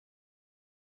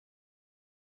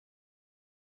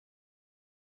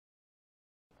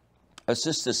A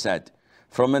sister said,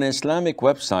 from an Islamic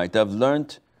website, I've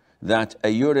learned that a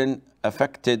urine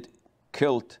affected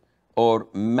kilt or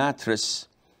mattress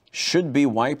should be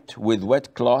wiped with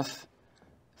wet cloth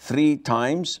 3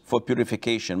 times for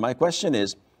purification. My question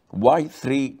is, why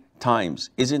 3 times?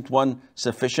 Isn't one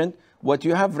sufficient? What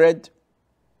you have read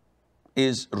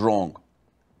is wrong.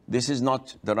 This is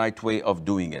not the right way of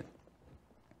doing it.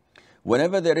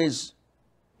 Whenever there is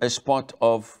a spot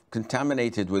of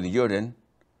contaminated with urine,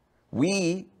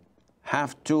 we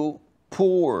have to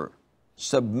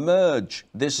submerge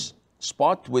this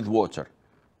spot with water,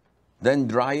 then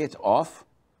dry it off.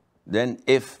 Then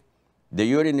if the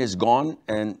urine is gone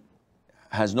and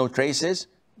has no traces,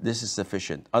 this is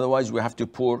sufficient. Otherwise, we have to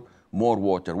pour more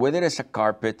water, whether it's a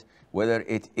carpet, whether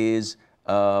it is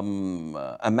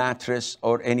a mattress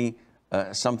or anything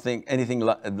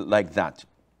like that.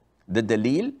 The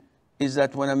dalil is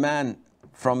that when a man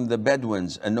from the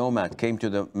Bedouins, a nomad, came to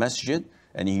the masjid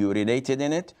and he urinated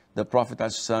in it, the Prophet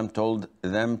ﷺ told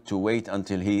them to wait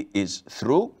until he is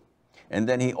through, and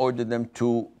then he ordered them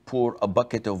to pour a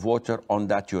bucket of water on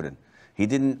that urine. He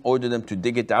didn't order them to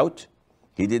dig it out.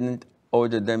 He didn't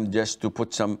order them just to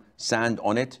put some sand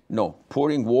on it. No,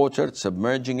 pouring water,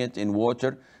 submerging it in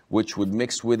water, which would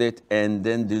mix with it and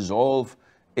then dissolve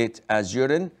it as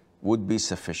urine, would be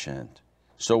sufficient.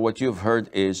 So what you've heard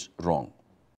is wrong.